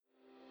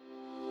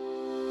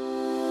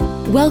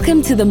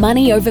Welcome to the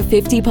Money Over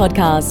 50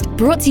 podcast,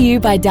 brought to you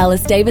by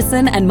Dallas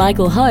Davison and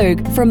Michael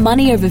Hogue from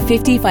Money Over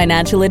 50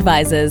 Financial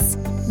Advisors.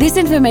 This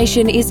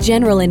information is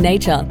general in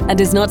nature and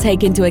does not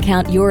take into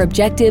account your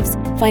objectives,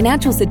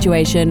 financial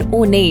situation,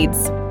 or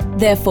needs.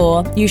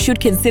 Therefore, you should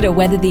consider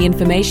whether the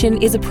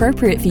information is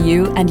appropriate for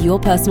you and your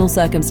personal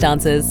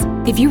circumstances.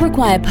 If you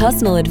require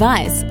personal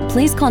advice,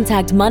 please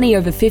contact Money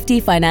Over 50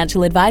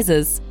 Financial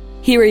Advisors.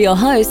 Here are your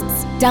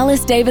hosts,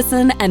 Dallas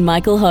Davison and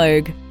Michael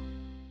Hogue.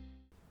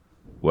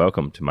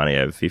 Welcome to Money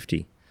Over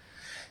 50.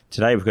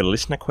 Today we've got a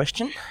listener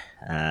question.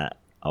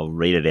 I'll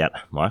read it out,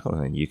 Michael,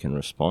 and then you can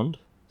respond.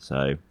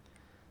 So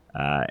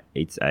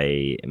it's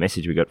a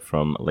message we got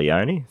from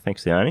Leonie.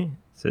 Thanks, Leonie.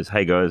 It says,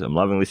 "Hey guys, I'm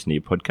loving listening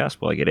to your podcast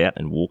while I get out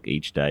and walk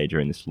each day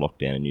during this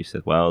lockdown in New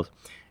South Wales.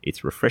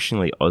 Its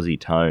refreshingly Aussie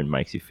tone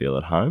makes you feel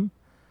at home.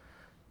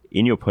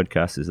 In your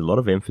podcast, there's a lot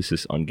of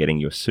emphasis on getting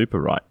your super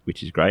right,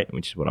 which is great,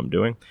 which is what I'm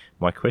doing.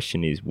 My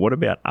question is, what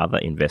about other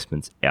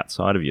investments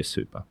outside of your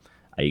super?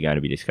 Are you going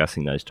to be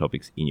discussing those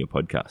topics in your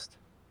podcast?"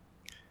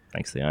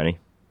 Thanks, Leonie.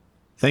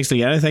 Thanks,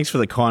 Leonie. Thanks for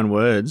the kind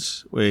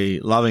words.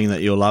 We're loving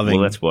that you're loving.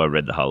 Well, that's why I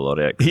read the whole lot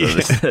out.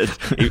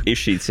 If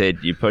she'd said,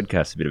 your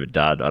podcast's a bit of a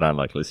dud, I don't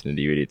like listening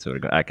to you idiots, sort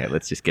of go, okay,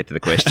 let's just get to the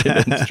question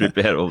and strip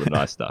out all the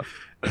nice stuff.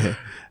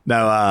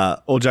 No,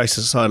 all jokes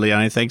aside,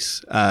 Leonie,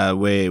 thanks.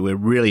 We're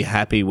really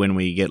happy when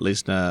we get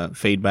listener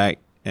feedback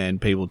and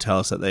people tell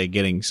us that they're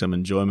getting some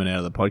enjoyment out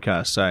of the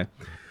podcast.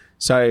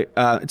 So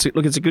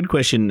it's a good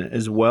question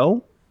as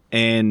well.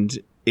 And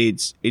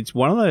it's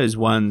one of those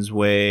ones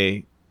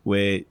where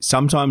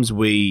sometimes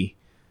we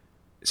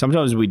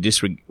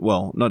disregard.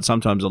 Well, not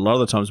sometimes. A lot of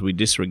the times we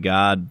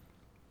disregard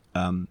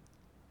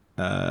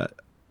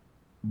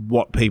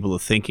what people are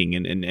thinking,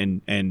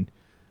 and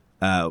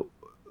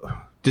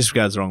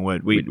disregard is the wrong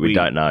word. We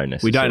don't know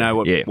necessarily. We don't know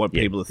what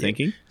people are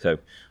thinking. So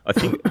I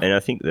think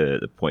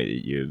the point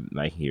that you're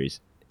making here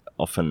is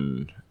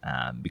often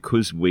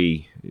because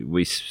we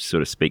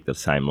sort of speak the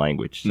same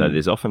language. So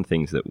there's often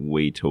things that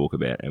we talk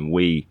about and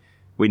we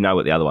know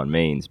what the other one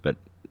means, but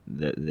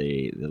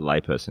the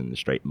layperson in the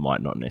street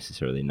might not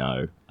necessarily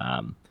know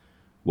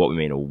what we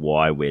mean or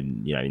why we're,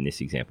 in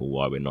this example,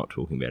 why we're not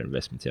talking about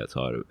investments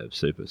outside of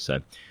super. So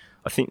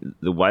I think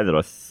the way that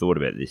I thought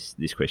about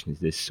this question is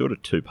there's sort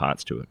of two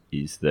parts to it.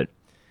 Is that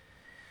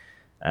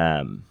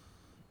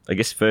I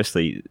guess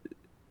firstly,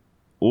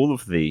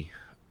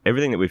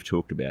 everything that we've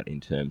talked about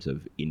in terms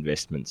of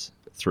investments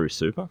through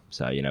super.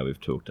 So, we've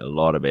talked a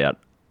lot about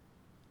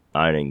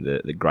owning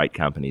the great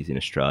companies in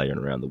Australia and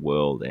around the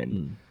world,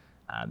 and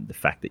the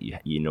fact that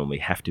you normally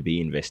have to be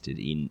invested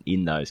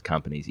in those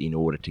companies in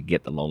order to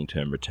get the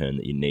long-term return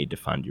that you need to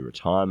fund your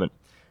retirement.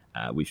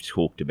 We've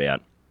talked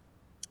about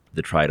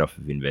the trade-off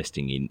of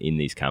investing in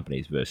these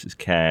companies versus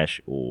cash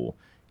or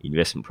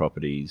investment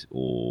properties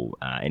or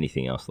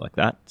anything else like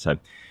that. So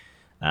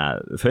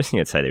the first thing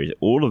I'd say there is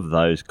all of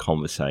those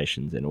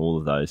conversations and all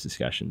of those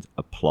discussions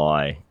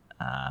apply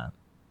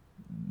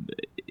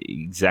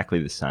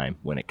exactly the same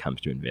when it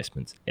comes to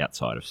investments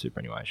outside of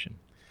superannuation.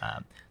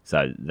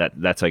 So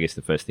that's I guess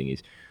the first thing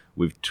is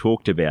we've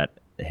talked about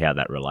how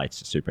that relates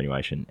to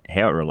superannuation.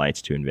 How it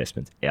relates to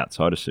investments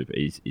outside of super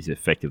is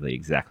effectively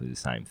exactly the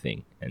same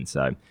thing. And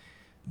so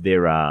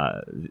there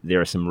are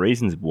some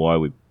reasons why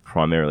we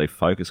primarily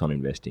focus on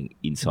investing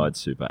inside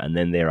super, and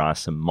then there are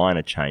some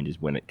minor changes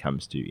when it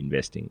comes to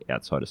investing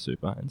outside of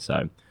super. And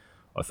so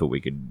I thought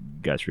we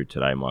could go through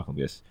today, Michael,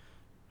 just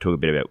talk a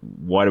bit about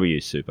why do we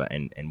use super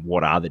and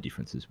what are the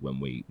differences when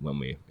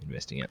we're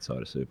investing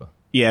outside of super.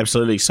 Yeah,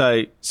 absolutely.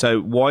 So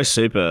why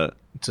super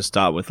to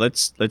start with?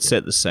 Let's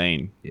set the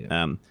scene.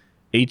 Yeah.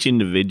 Each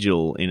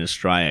individual in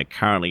Australia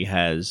currently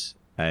has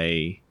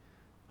a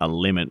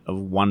limit of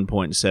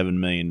 $1.7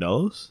 million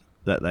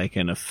that they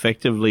can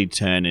effectively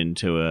turn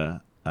into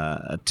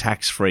a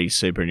tax-free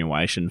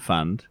superannuation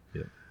fund.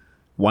 Yep.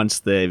 Once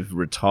they've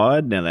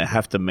retired. Now they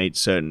have to meet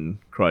certain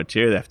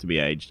criteria. They have to be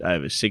aged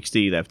over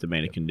 60. They have to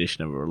meet a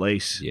condition of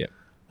release. Yeah.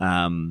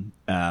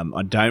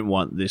 I don't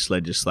want this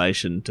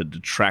legislation to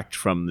detract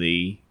from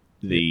the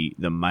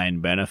main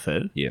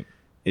benefit. Yeah.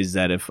 Is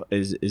that if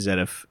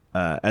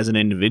as an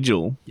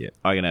individual,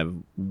 I can have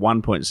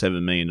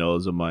 $1.7 million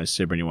of my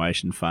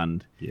superannuation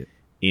fund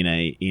in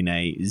a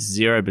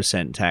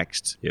 0%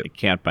 taxed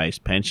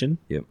account-based pension.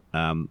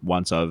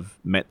 Once I've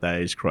met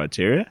those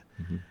criteria,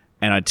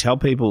 and I tell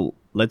people,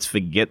 let's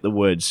forget the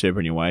word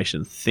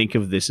superannuation. Think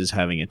of this as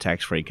having a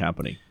tax-free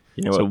company.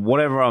 So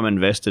whatever I'm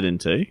invested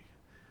into,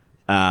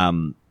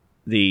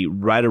 the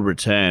rate of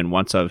return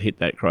once I've hit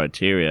that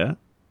criteria,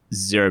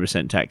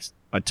 0% tax.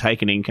 I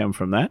take an income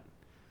from that,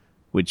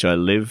 which I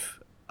live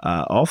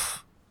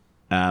off,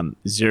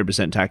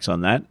 0% tax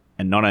on that.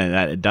 And not only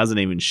that, it doesn't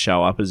even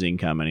show up as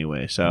income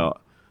anywhere. So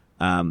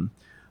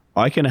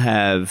I can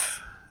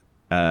have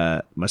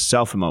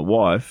myself and my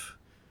wife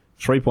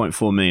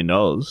 $3.4 million,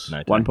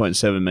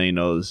 $1.7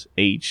 million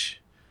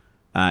each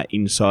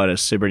inside a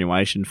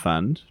superannuation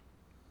fund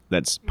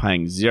that's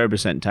paying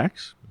 0%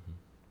 tax.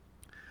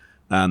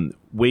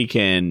 We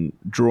can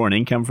draw an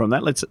income from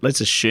that.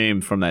 Let's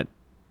assume from that,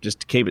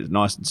 just to keep it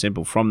nice and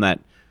simple, from that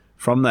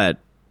From that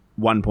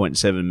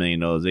 $1.7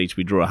 million each,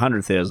 we draw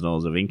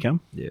 $100,000 of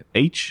income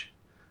each.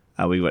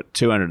 We've got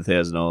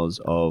 $200,000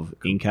 of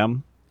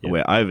income. Yep.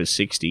 We're over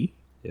 60.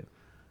 Yep.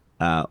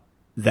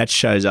 That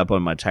shows up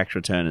on my tax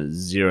return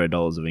as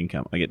 $0 of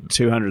income. I get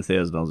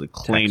 $200,000 of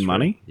clean Tax-free.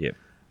 money. Yep.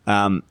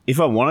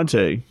 If I wanted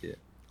to, Yep.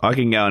 I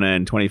can go and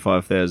earn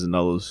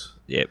 $25,000.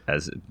 Yep,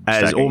 as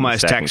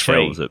almost stacking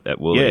tax-free. shelves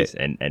at Woolies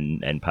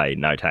and pay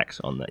no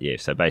tax on that. Yeah,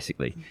 so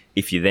basically,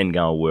 if you then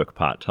go and work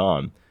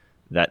part-time,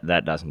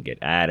 that doesn't get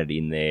added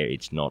in there.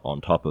 It's not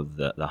on top of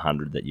the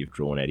 100 that you've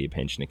drawn out of your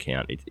pension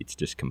account. It's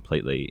just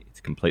completely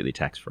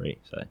tax-free.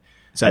 So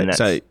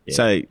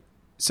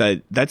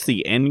that's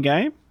the end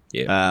game.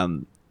 Yeah.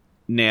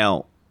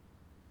 Now,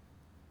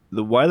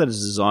 the way that it's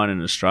designed in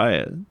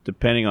Australia,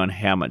 depending on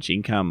how much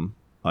income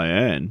I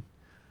earn,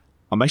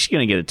 I'm actually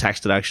going to get a tax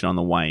deduction on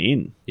the way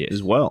in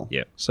as well.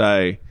 Yep.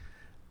 So,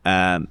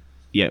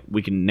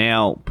 we can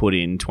now put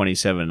in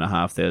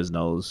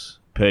 $27,500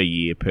 per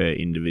year per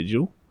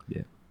individual.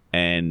 Yeah.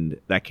 And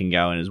that can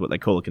go in as what they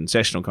call a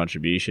concessional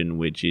contribution,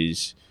 which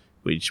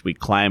we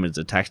claim as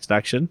a tax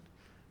deduction.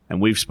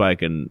 And we've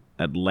spoken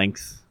at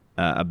length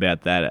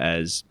about that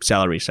as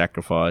salary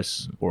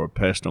sacrifice or a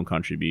personal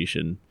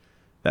contribution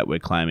that we're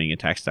claiming a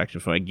tax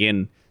deduction for.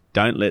 Again,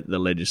 don't let the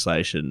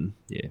legislation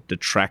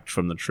detract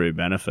from the true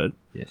benefit.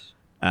 Yes.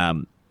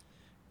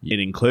 It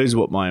includes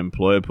what my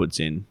employer puts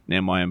in.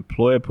 Now, my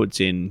employer puts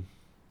in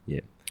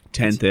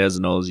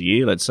 $10,000 a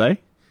year, let's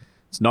say.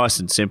 It's nice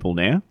and simple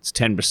now. It's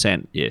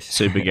 10%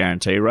 super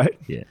guarantee rate.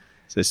 Yeah.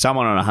 So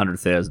someone on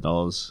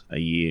 $100,000 a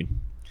year,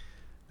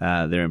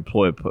 their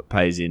employer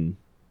pays in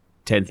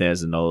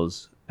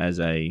 $10,000 as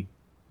a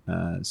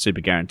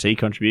super guarantee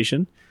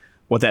contribution.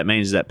 What that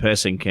means is that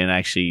person can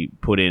actually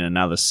put in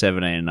another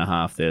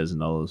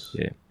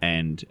 $17,500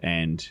 and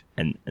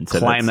so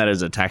claim that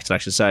as a tax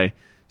deduction.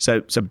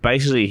 So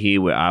basically here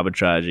we're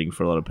arbitraging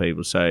for a lot of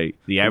people. So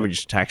the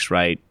average tax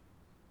rate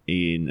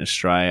in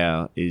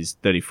Australia is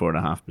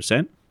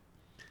 34.5%.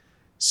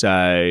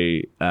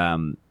 So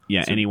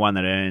anyone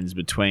that earns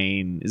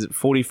between, is it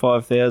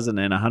 45,000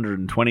 and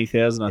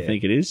 120,000, I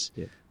think it is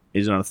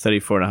on a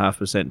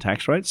 34.5%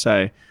 tax rate.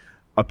 So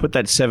I put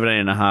that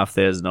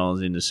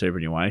 $17,500 into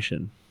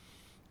superannuation,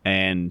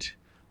 and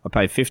I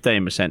pay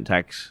 15%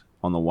 tax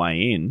on the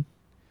way in,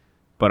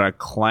 but I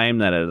claim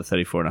that at a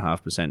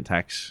 34.5%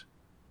 tax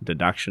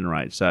deduction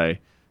rate. So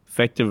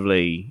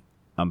effectively,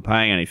 I'm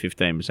paying only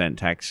 15%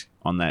 tax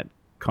on that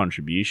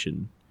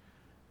contribution,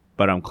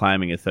 but I'm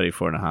claiming a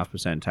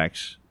 34.5%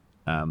 tax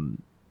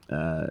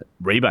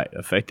rebate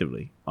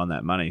effectively on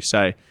that money.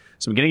 So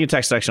I'm getting a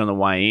tax deduction on the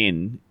way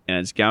in, and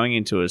it's going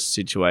into a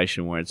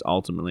situation where it's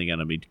ultimately going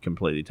to be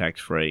completely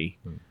tax-free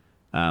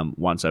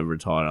once I've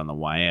retired on the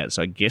way out.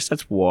 So I guess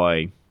that's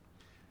why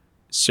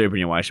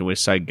superannuation, we're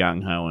so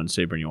gung-ho on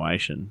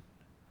superannuation.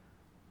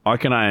 I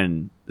can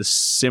own the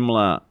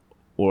similar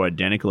or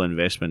identical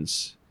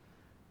investments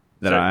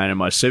that I own in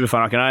my super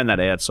fund. I can own that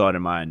outside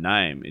of my own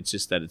name. It's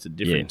just that it's a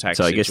different tax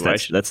situation. So I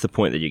guess that's the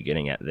point that you're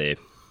getting at there,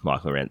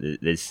 Michael, around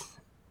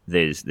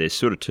there's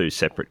sort of two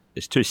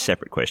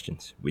separate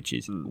questions, which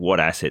is what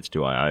assets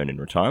do I own in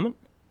retirement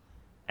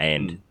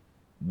and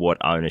what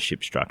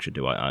ownership structure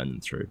do I own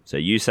them through? So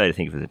you say to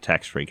think of it as a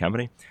tax-free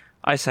company.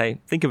 I say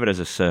think of it as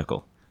a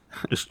circle.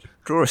 Just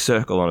draw a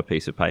circle on a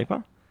piece of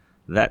paper.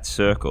 That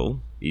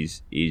circle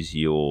is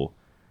your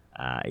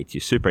it's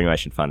your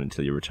superannuation fund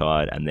until you're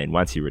retired, and then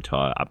once you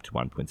retire, up to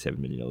 $1.7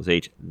 million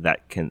each.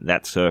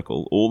 That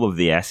circle, all of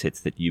the assets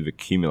that you've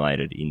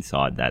accumulated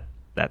inside that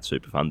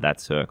super fund,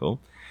 that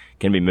circle,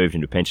 can be moved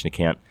into a pension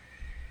account.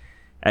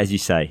 As you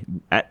say,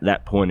 at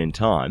that point in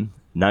time,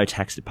 no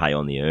tax to pay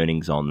on the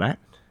earnings on that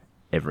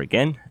ever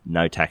again.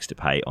 No tax to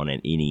pay on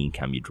any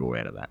income you draw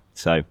out of that.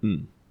 So,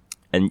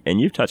 and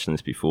you've touched on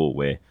this before,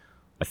 where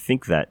I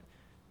think that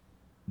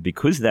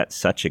because that's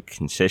such a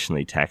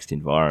concessionally taxed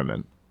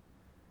environment,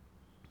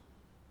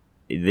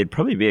 there'd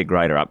probably be a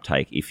greater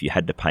uptake if you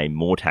had to pay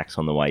more tax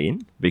on the way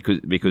in, because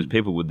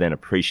people would then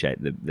appreciate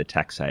the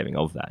tax saving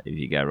of that. If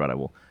you go, right,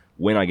 well,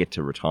 when I get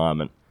to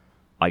retirement,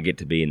 I get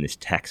to be in this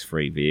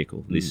tax-free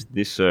vehicle, this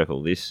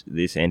circle, this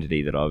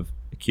entity that I've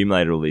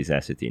accumulated all these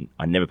assets in.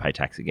 I never pay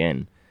tax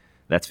again.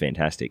 That's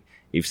fantastic.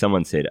 If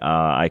someone said,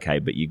 okay,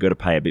 but you've got to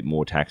pay a bit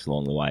more tax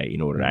along the way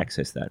in order to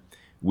access that,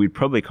 we'd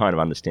probably kind of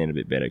understand a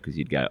bit better, because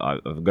you'd go,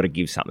 I've got to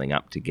give something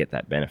up to get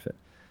that benefit.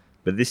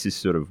 But this is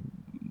sort of,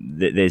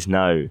 there's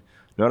no,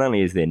 not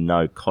only is there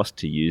no cost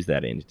to use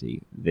that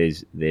entity,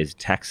 there's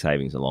tax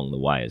savings along the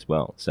way as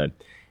well. So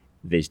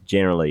there's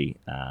generally,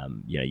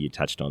 you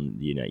touched on,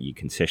 your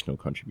concessional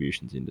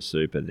contributions into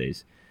super.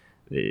 There's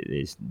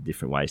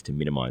different ways to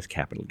minimise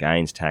capital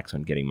gains tax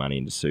on getting money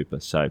into super.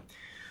 So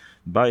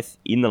both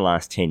in the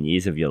last 10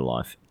 years of your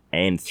life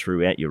and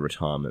throughout your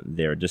retirement,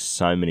 there are just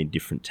so many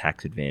different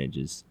tax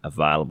advantages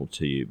available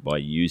to you by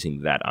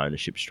using that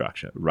ownership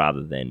structure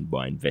rather than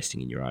by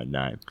investing in your own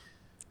name.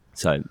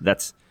 So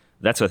that's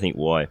I think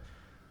why,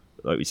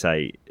 like we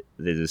say,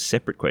 there's a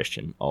separate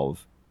question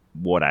of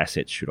what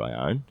assets should I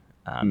own,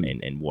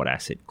 and what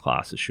asset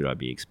classes should I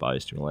be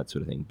exposed to and all that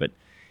sort of thing. But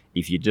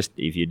if you're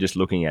just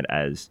looking at it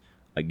as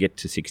I get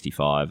to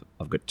 65,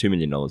 I've got $2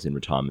 million in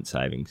retirement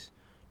savings.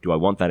 Do I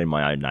want that in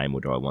my own name,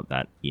 or do I want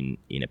that in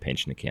a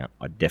pension account?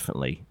 I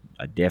definitely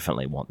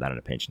want that in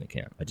a pension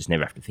account. I just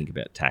never have to think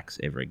about tax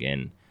ever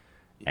again.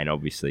 And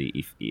obviously,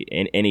 if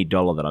any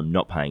dollar that I'm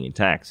not paying in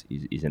tax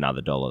is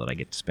another dollar that I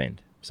get to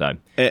spend. So,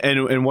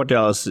 and what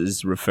Dallas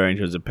is referring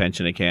to as a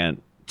pension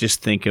account,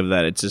 just think of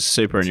that. It's a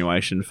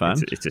superannuation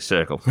fund. It's a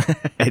circle.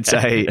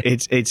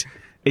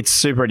 It's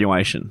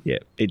superannuation. Yeah.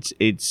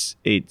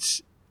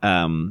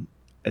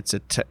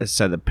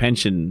 So the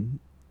pension.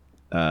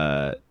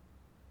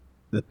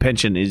 The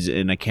pension is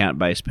an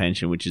account-based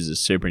pension, which is a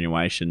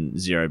superannuation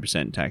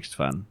 0% taxed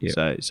fund.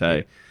 Yep.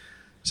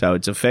 So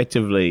it's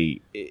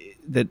effectively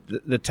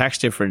the tax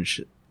difference.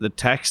 The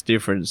tax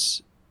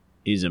difference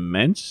is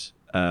immense.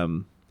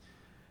 And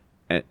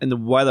the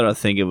way that I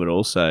think of it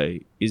also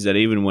is that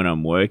even when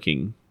I'm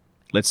working,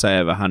 let's say I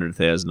have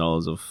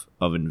 $100,000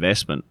 of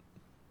investment,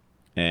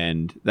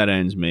 and that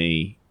earns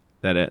me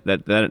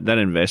that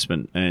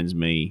investment earns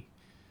me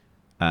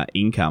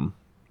income,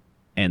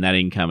 and that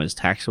income is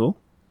taxable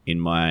in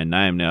my own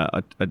name. Now,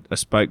 I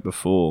spoke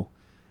before.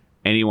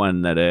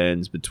 Anyone that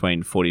earns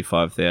between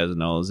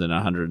 $45,000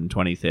 and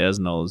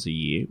 $120,000 a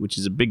year, which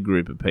is a big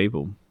group of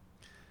people,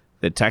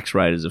 their tax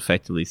rate is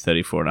effectively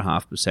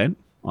 34.5%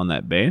 on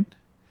that band.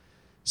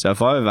 So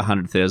if I have a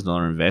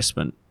 $100,000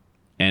 investment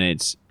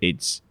and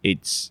it's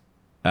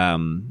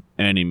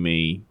earning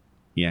me,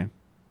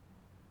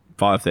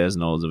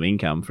 $5,000 of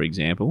income, for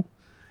example,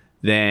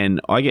 then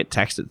I get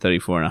taxed at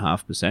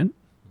 34.5%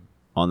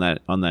 on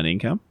that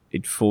income.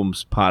 It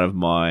forms part of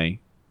my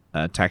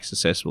tax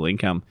assessable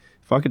income.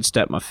 If I could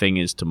snap my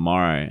fingers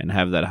tomorrow and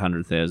have that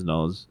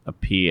 $100,000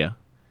 appear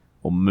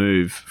or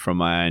move from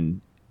my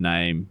own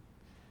name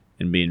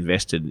and be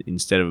invested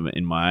instead of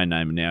in my own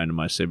name and now into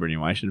my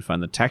superannuation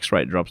fund, the tax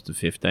rate drops to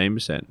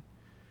 15%.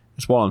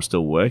 That's while I'm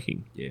still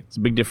working. Yeah, it's a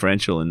big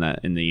differential in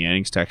the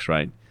earnings tax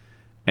rate.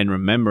 And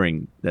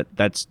remembering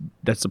that's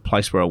the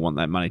place where I want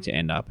that money to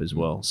end up as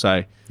well.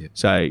 So,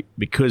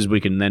 because we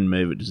can then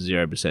move it to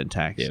 0%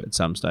 tax at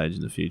some stage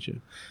in the future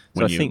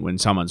when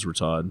someone's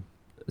retired.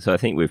 So I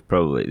think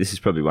this is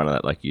probably one of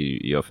that, like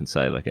you often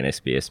say, like an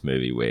SBS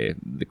movie where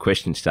the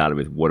question started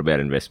with, what about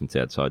investments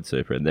outside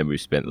super? And then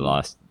we've spent the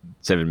last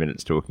 7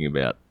 minutes talking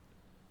about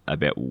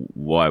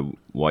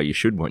why you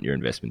should want your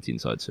investments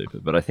inside super.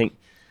 But I think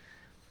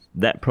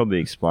that probably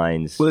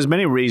explains... Well, there's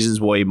many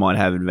reasons why you might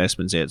have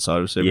investments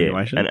outside of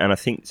superannuation. Yeah, and I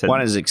think... So,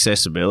 one is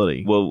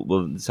accessibility.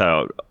 Well,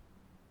 so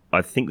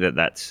I think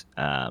that's...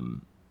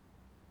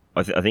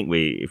 I think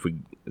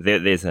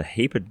there's a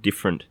heap of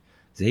different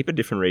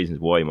reasons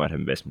why you might have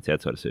investments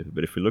outside of super.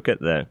 But if we look at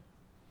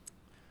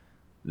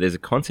there's a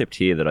concept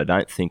here that I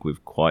don't think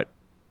we've quite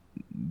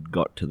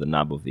got to the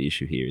nub of the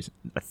issue here. Is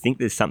I think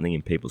there's something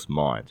in people's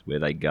minds where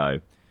they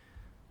go,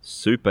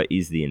 super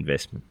is the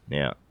investment.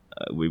 Now,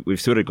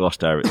 we've sort of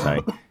glossed over it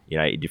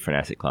saying, different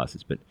asset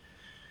classes. But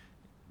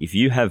if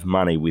you have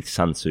money with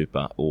Sun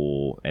Super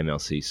or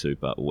MLC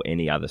Super or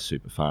any other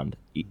super fund,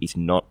 it's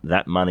not,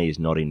 that money is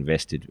not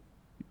invested.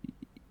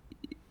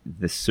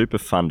 The super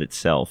fund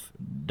itself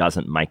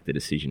doesn't make the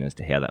decision as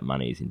to how that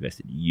money is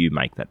invested. You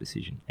make that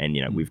decision.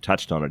 And, we've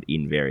touched on it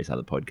in various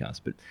other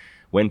podcasts. But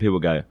when people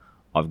go,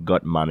 I've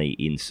got money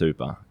in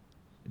super,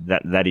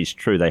 that is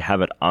true. They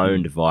have it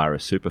owned via a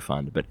super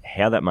fund, but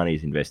how that money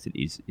is invested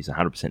is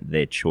 100%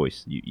 their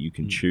choice. You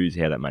can choose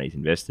how that money is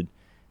invested.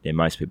 Now,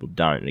 most people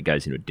don't, and it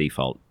goes into a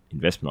default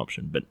investment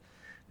option. But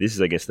this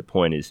is, I guess, the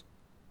point is,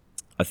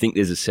 I think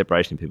there's a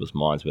separation in people's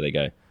minds where they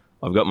go,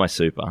 I've got my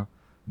super,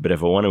 but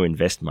if I want to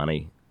invest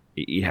money,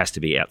 it has to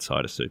be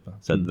outside of super.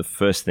 So the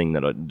first thing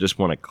that I just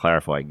want to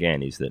clarify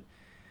again is that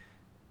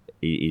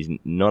is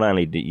not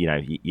only,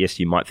 yes,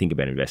 you might think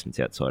about investments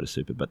outside of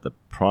super, but the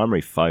primary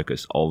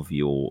focus of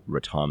your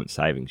retirement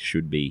savings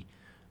should be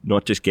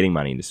not just getting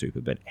money into super,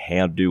 but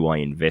how do I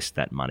invest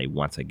that money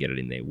once I get it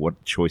in there?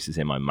 What choices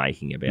am I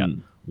making about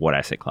what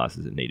asset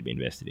classes that need to be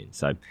invested in?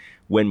 So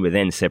when we're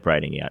then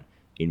separating out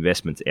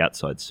investments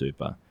outside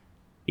super,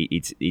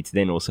 it's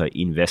then also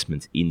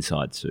investments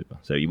inside super.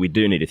 So we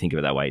do need to think of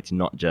it that way. It's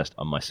not just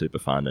on my super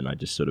fund and I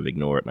just sort of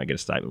ignore it and I get a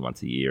statement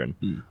once a year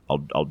and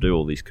I'll do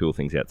all these cool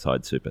things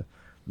outside super.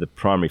 The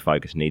primary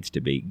focus needs to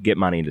be get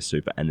money into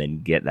super and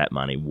then get that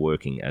money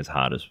working as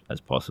hard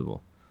as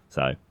possible.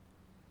 So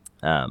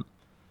now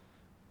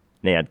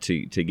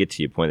to get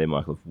to your point there,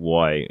 Michael, of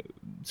why,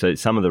 so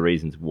some of the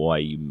reasons why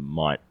you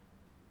might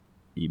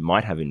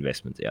have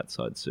investments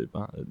outside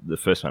super. The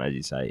first one, as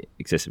you say,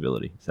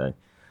 accessibility. So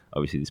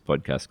obviously, this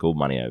podcast is called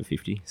Money Over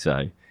 50.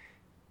 So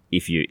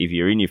if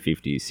you're in your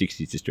 50s,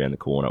 60s just around the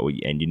corner,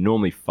 and you're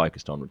normally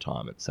focused on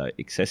retirement, so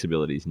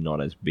accessibility is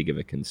not as big of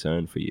a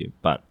concern for you.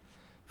 But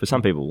for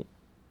some people,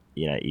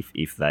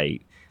 if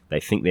they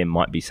think there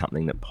might be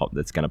something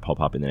that's going to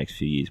pop up in the next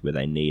few years where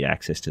they need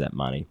access to that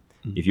money.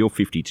 If you're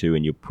 52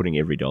 and you're putting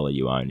every dollar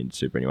you own into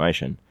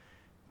superannuation,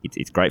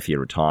 it's great for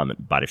your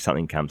retirement, but if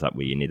something comes up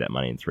where you need that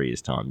money in 3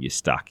 years' time, you're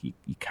stuck. You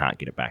can't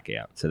get it back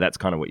out. So that's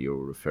kind of what you're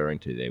referring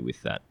to there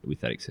with that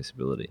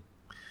accessibility.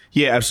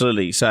 Yeah,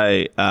 absolutely.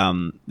 So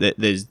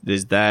there's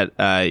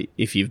that.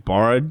 If you've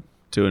borrowed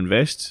to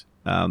invest,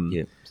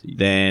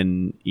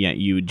 then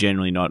you would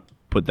generally not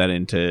put that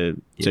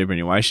into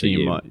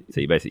superannuation.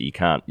 So you basically you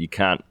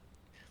can't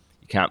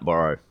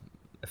borrow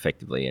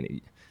effectively.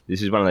 And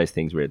this is one of those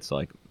things where it's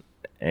like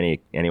any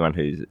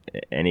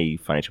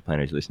financial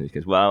planner who's listening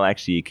goes, well,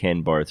 actually you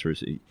can borrow through.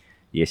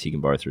 Yes, you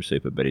can borrow through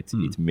super, but it's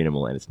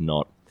minimal and it's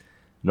not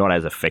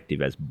as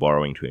effective as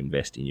borrowing to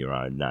invest in your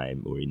own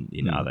name or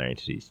in other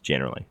entities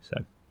generally.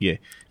 So yeah.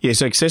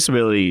 So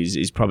accessibility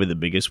is probably the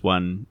biggest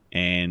one,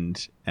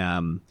 and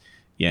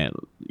your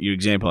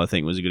example I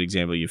think was a good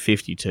example. You're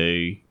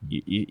 52,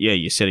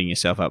 you're setting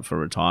yourself up for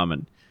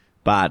retirement,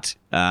 but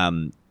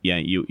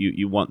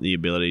you want the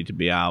ability to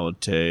be able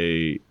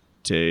to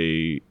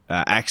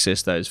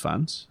access those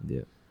funds.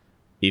 Yeah.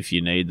 If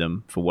you need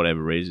them for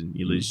whatever reason,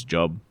 you lose your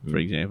job, for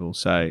example.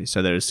 So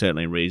there are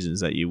certainly reasons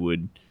that you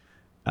would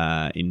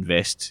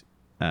invest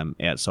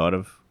outside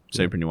of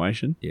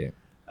superannuation. Yeah.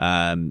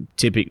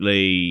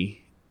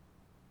 Typically,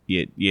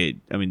 I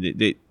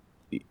mean,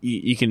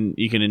 you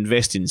can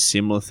invest in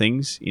similar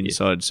things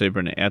inside super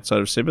and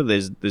outside of super.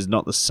 There's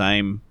not the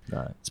same.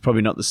 No. It's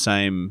probably not the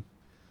same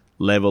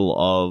level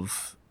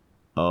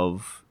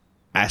of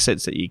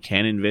assets that you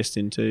can invest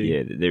into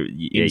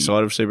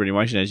inside of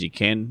superannuation as you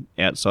can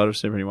outside of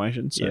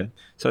superannuation. So,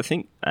 so I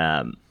think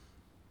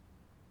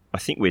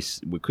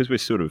because we're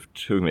sort of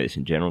talking about this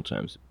in general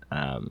terms,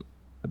 a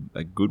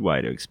good way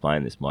to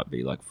explain this might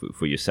be like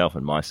for yourself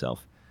and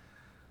myself.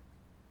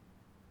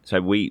 So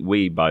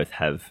we both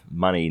have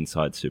money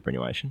inside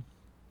superannuation,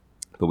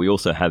 but we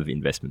also have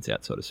investments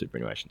outside of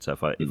superannuation. So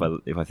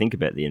if I think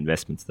about the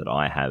investments that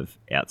I have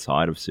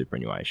outside of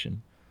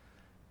superannuation,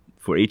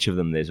 for each of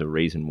them, there's a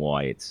reason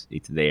why it's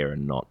there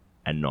and not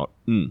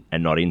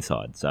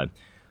inside. So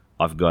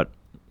I've got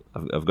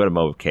a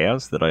mob of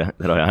cows that I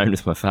own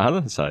with my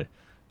father. So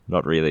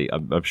not really.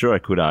 I'm sure I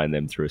could own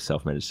them through a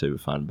self-managed super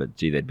fund, but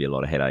gee, there'd be a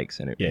lot of headaches,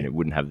 and it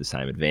wouldn't have the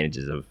same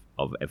advantages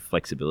of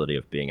flexibility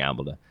of being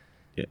able to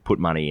put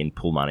money in,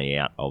 pull money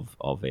out of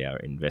our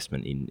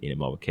investment in a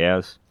mob of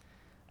cows.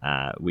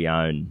 We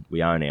own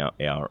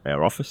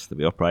our office that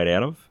we operate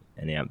out of,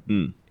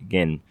 and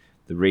again.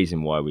 The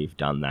reason why we've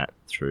done that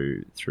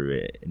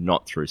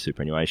not through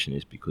superannuation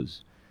is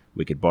because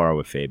we could borrow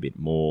a fair bit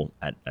more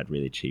at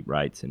really cheap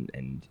rates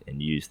and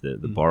use the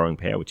borrowing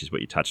power, which is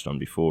what you touched on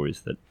before,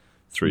 is that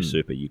through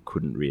super you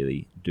couldn't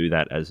really do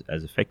that as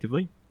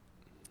effectively.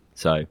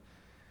 So,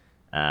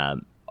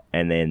 and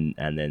then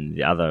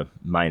the other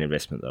main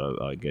investment that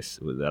I guess,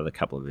 the other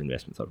couple of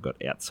investments I've got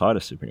outside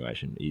of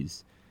superannuation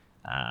is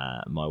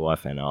my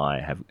wife and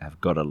I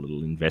have got a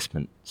little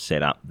investment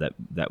set up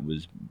that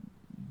was.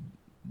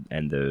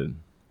 And the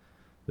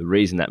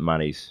reason that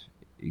money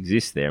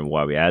exists there and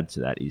why we add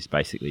to that is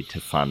basically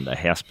to fund a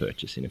house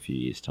purchase in a few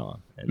years'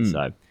 time. And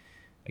so,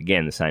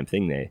 again, the same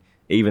thing there.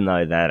 Even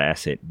though that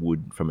asset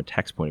would, from a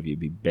tax point of view,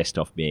 be best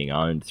off being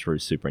owned through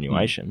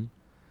superannuation,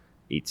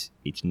 it's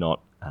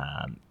not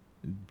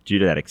due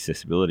to that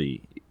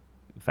accessibility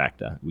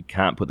factor. We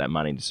can't put that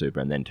money into super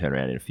and then turn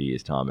around in a few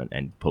years' time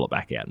and pull it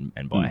back out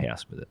and buy a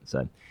house with it.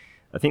 So,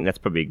 I think that's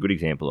probably a good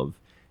example of.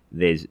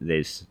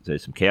 There's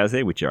some cows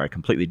there which are a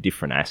completely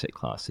different asset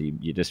class. So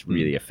you just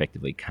really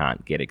effectively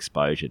can't get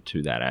exposure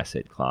to that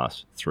asset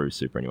class through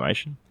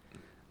superannuation.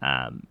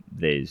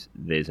 There's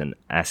an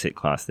asset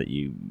class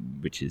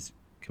which is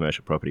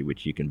commercial property,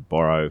 which you can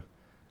borrow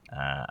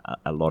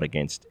a lot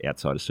against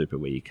outside of super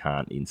where you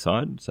can't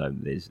inside. So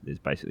there's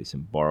basically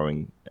some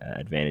borrowing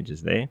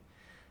advantages there.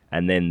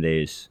 And then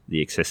there's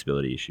the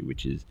accessibility issue,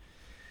 which is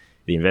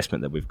the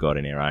investment that we've got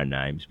in our own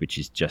names, which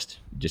is just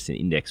an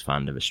index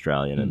fund of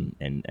Australian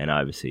and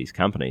overseas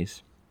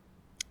companies.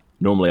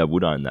 Normally I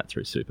would own that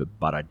through super,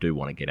 but I do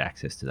want to get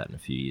access to that in a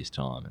few years'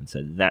 time. And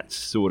so that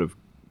sort of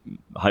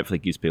hopefully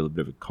gives people a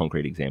bit of a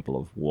concrete example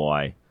of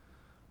why,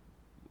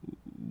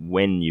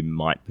 when you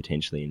might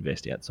potentially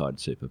invest outside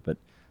super. But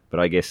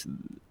I guess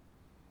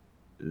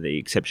the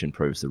exception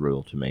proves the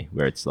rule to me,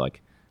 where it's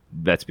like,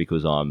 that's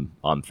because I'm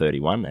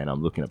 31 and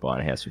I'm looking at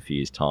buying a house for a few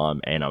years'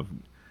 time and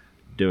I'm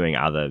doing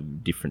other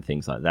different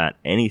things like that.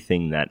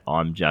 Anything that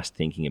I'm just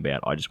thinking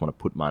about, I just want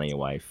to put money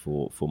away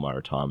for my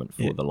retirement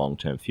for the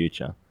long-term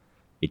future,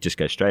 it just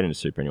goes straight into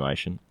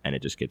superannuation and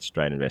it just gets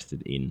straight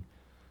invested in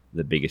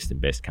the biggest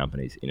and best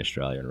companies in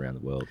Australia and around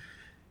the world.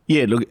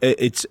 Yeah, look,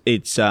 it's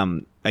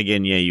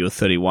again, you're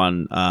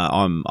 31.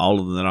 I'm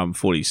older than that. I'm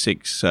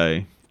 46.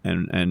 So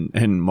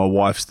and my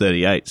wife's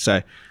 38.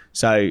 So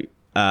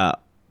the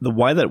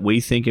way that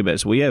we think about it,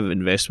 so we have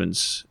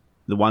investments,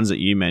 the ones that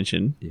you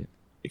mentioned,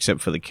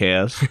 except for the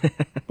cows.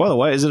 By the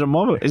way, is it a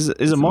mob? Is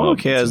a mob of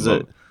cows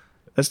that?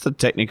 That's the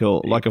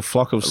technical, like a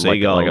flock of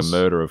seagulls, like a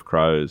murder of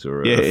crows,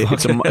 or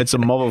it's a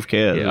mob of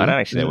cows. I don't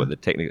actually know what the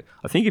technical.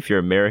 I think if you're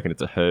American,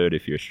 it's a herd.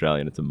 If you're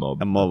Australian, it's a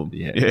mob. A mob,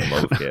 a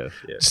mob of cows.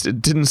 Yeah.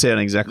 It didn't sound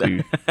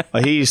exactly.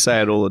 I hear you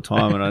say it all the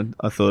time, and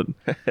I thought.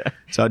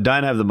 So I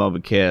don't have the mob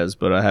of cows,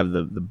 but I have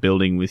the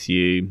building with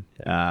you,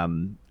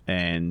 and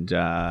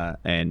I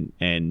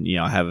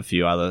have a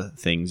few other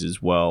things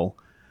as well.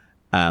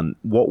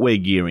 What we're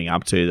gearing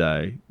up to,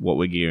 though,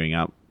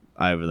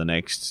 over the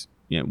next,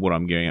 what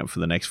I'm gearing up for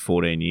the next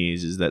 14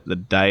 years is that the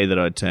day that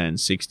I turn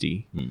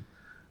 60,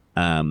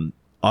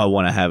 I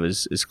want to have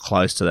as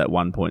close to that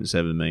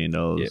 $1.7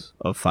 million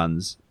of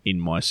funds in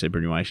my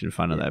superannuation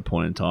fund at that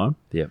point in time.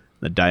 Yep.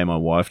 The day my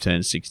wife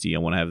turns 60, I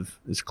want to have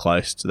as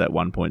close to that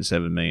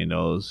 $1.7 million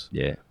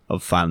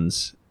of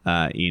funds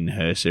in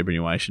her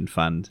superannuation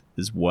fund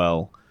as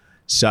well.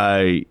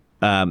 So,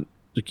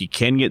 look, you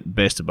can get the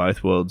best of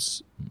both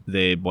worlds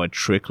there by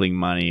trickling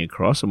money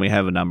across, and we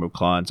have a number of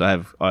clients. I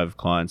have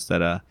clients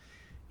that are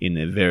in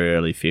their very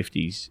early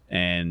 50s,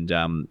 and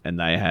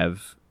they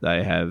have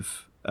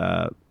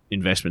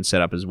investment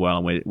set up as well,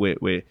 and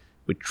we're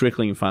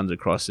trickling funds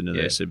across into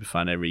their super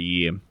fund every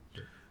year,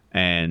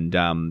 and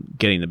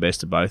getting the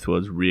best of both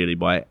worlds really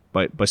by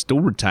still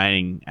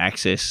retaining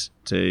access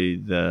to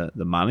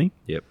the money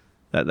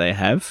that they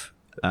have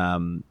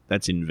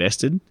that's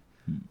invested,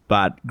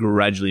 but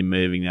gradually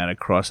moving that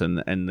across,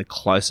 and the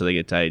closer they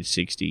get to age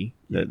 60,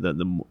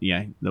 the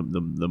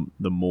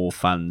more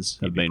funds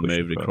have been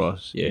moved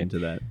across into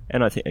that.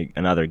 And I think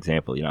another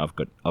example, I've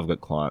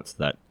got clients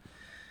that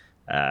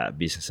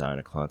business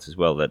owner clients as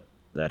well that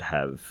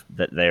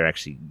they're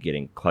actually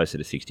getting closer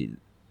to 60.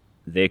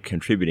 They're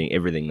contributing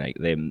everything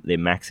they're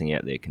maxing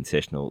out their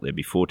concessional, their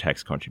before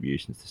tax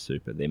contributions to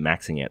super. They're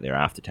maxing out their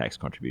after tax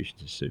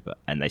contributions to super,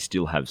 and they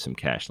still have some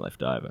cash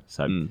left over.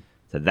 So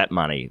that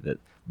money that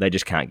they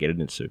just can't get it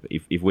in super.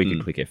 If we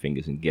could click our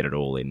fingers and get it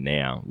all in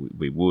now,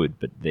 we would,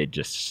 but they're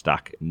just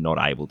stuck, not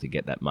able to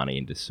get that money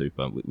into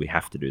super. We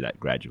have to do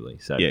that gradually.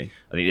 So I think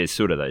there's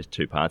sort of those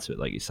two parts of it,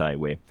 like you say,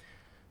 where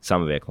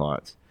some of our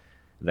clients,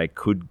 they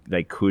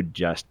could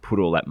just put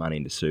all that money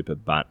into super,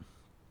 but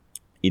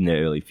in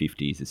their early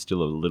 50s, it's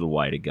still a little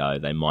way to go.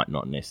 They might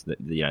not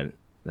necessarily,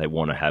 they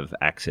want to have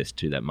access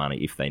to that money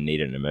if they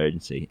need an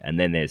emergency. And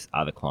then there's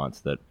other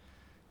clients that,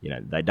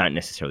 they don't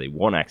necessarily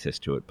want access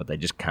to it, but they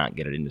just can't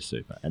get it into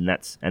super. And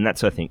that's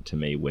I think, to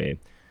me, where,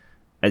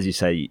 as you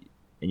say,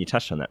 and you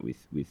touched on that with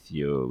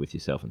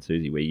yourself and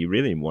Susie, where you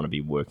really want to be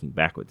working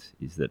backwards,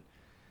 is that,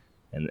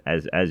 and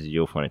as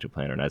your financial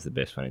planner and as the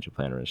best financial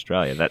planner in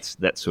Australia, that's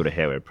sort of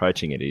how we're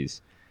approaching it.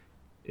 Is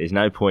there's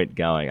no point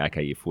going,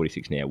 okay, you're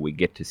 46 now, we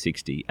get to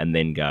 60, and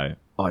then go,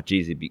 oh,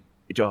 geez,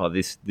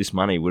 this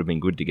money would have been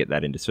good to get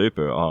that into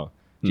super. Oh,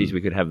 geez,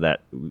 we could have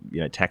that,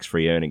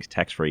 tax-free earnings,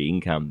 tax-free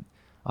income.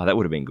 Oh, that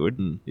would have been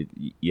good.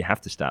 You have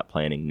to start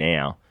planning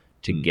now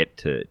to get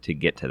to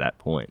that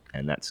point,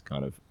 and that's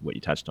kind of what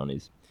you touched on.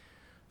 Is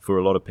for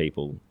a lot of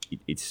people,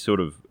 it's sort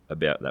of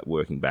about that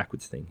working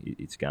backwards thing.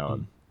 It's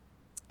going.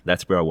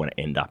 That's where I want to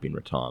end up in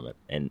retirement.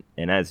 And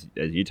as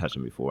you touched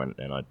on before,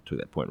 and I took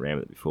that point around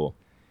with it before,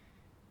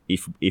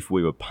 if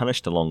we were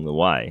punished along the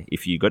way,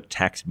 if you got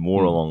taxed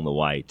more along the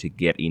way to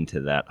get into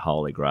that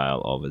holy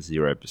grail of a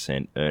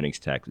 0% earnings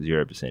tax,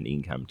 0%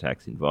 income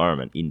tax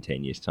environment in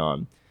 10 years'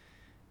 time,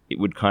 it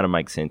would kind of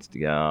make sense to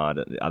go, are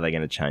they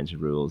going to change the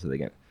rules?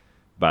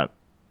 But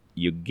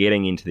you're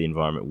getting into the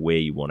environment where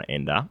you want to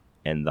end up,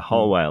 and the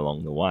whole way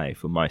along the way,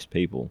 for most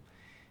people,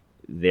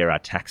 there are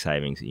tax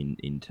savings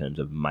in terms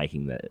of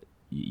making that.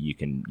 You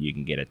can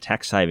get a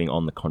tax saving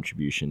on the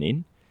contribution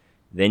in,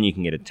 then you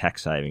can get a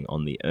tax saving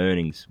on the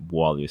earnings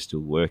while you're still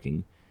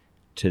working,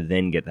 to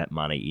then get that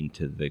money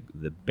into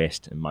the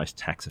best and most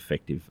tax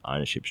effective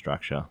ownership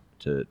structure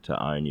to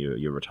own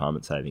your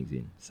retirement savings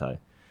in. So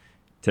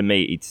to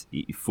me, it's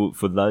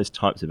for those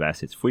types of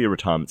assets, for your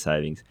retirement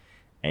savings,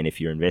 and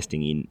if you're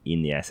investing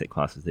in the asset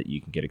classes that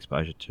you can get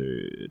exposure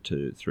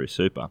to through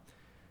super,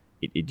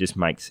 it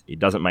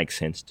doesn't make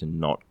sense to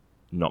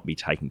not be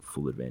taking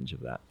full advantage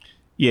of that.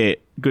 Yeah,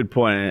 good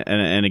point.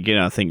 And again,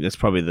 I think that's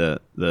probably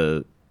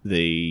the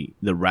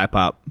wrap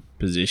up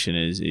position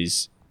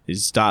is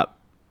start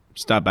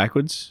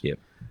backwards. Yep.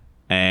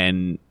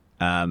 And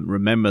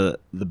remember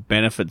the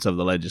benefits of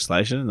the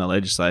legislation. And the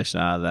legislation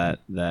are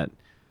that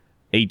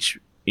each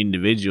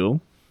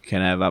individual can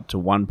have up to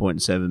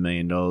 $1.7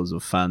 million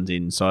of funds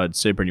inside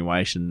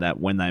superannuation, that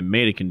when they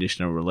meet a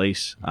conditional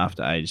release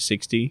after age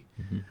 60,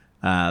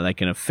 they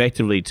can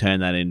effectively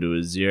turn that into a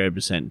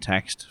 0%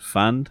 taxed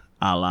fund,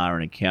 a la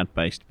an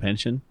account-based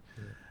pension.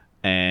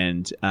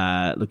 And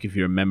look, if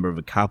you're a member of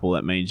a couple,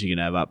 that means you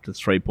can have up to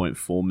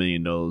 $3.4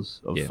 million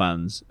of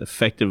funds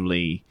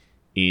effectively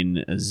in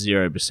a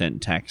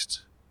 0%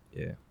 taxed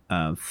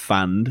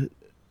fund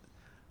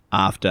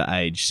after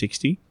age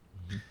 60.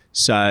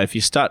 So if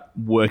you start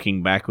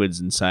working backwards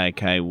and say,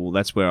 okay, well,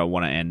 that's where I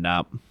want to end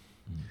up,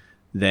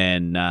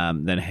 then how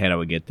do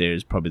I get there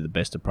is probably the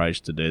best approach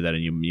to do that.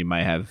 And you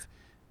may have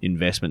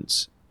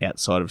investments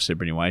outside of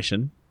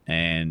superannuation,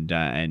 and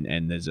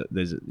there's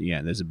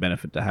a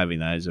benefit to having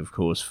those, of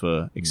course,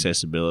 for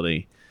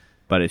accessibility.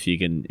 But if you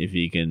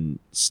can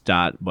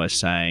start by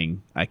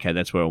saying, okay,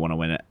 that's where I want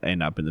to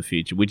end up in the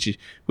future, which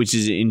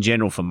is in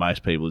general for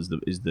most people is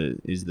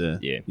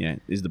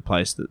the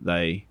place that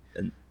they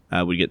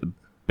would get the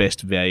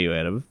best value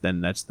out of,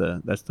 then that's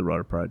the right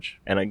approach.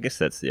 And I guess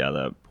that's the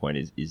other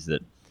point is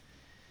that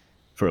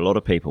for a lot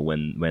of people,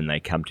 when they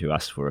come to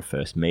us for a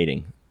first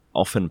meeting,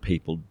 often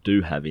people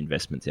do have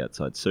investments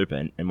outside super,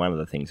 and one of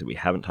the things that we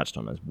haven't touched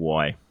on is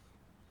why.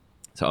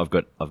 So I've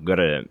got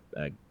a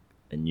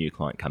new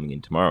client coming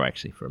in tomorrow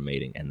actually for a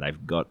meeting, and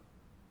they've got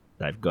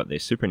their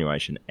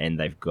superannuation and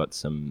they've got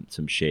some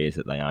shares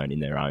that they own in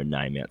their own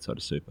name outside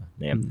of super.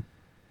 Now,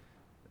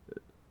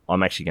 I'm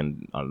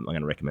going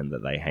to recommend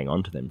that they hang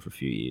on to them for a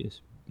few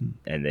years,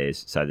 and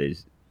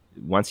there's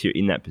once you're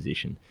in that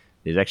position,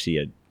 there's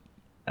actually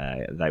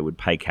they would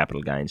pay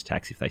capital gains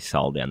tax if they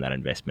sold down that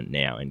investment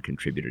now and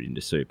contributed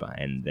into super,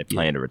 and they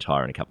plan to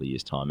retire in a couple of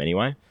years' time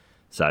anyway.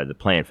 So the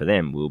plan for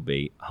them will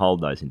be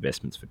hold those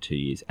investments for 2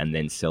 years and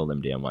then sell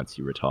them down once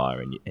you retire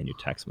and your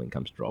taxable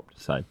income's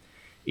dropped. So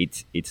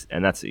it's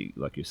and that's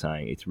like you're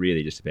saying, it's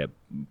really just about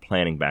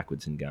planning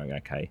backwards and going,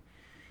 okay,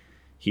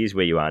 here's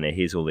where you are now,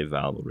 here's all the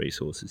available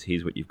resources,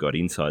 here's what you've got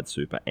inside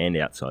super and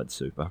outside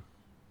super.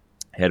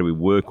 How do we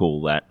work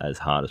all that as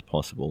hard as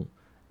possible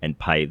and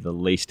pay the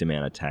least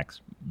amount of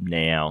tax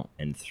now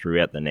and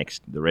throughout the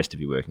rest of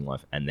your working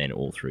life, and then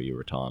all through your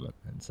retirement?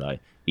 And so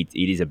it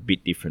is a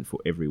bit different for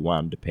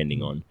everyone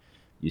depending on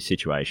your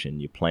situation,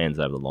 your plans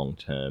over the long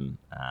term,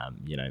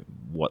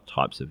 what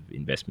types of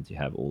investments you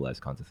have, all those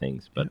kinds of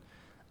things. But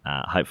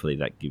hopefully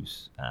that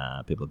gives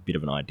people a bit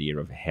of an idea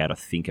of how to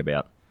think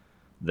about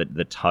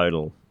their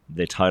total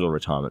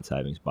retirement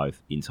savings,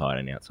 both inside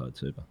and outside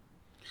super.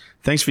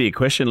 Thanks for your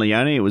question,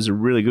 Leone. It was a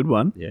really good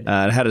one.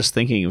 Yeah. It had us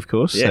thinking, of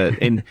course,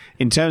 in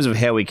terms of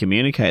how we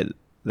communicate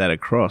that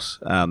across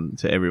to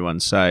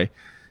everyone. So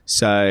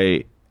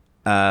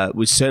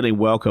we certainly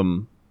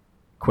welcome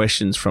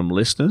questions from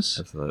listeners.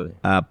 Absolutely.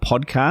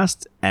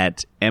 Podcast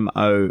at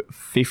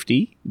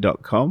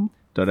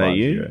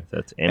mo50.com.au.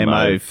 That's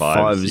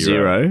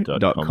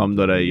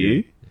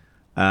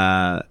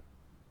mo50.com.au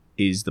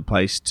is the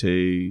place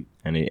to...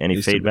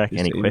 Any feedback,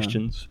 any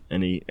questions,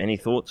 any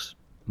thoughts,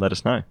 let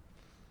us know.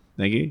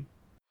 Thank you.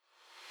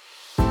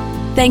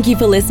 Thank you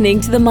for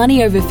listening to the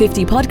Money Over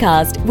 50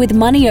 podcast with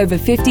Money Over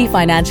 50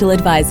 Financial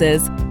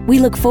Advisors. We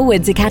look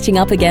forward to catching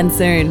up again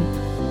soon.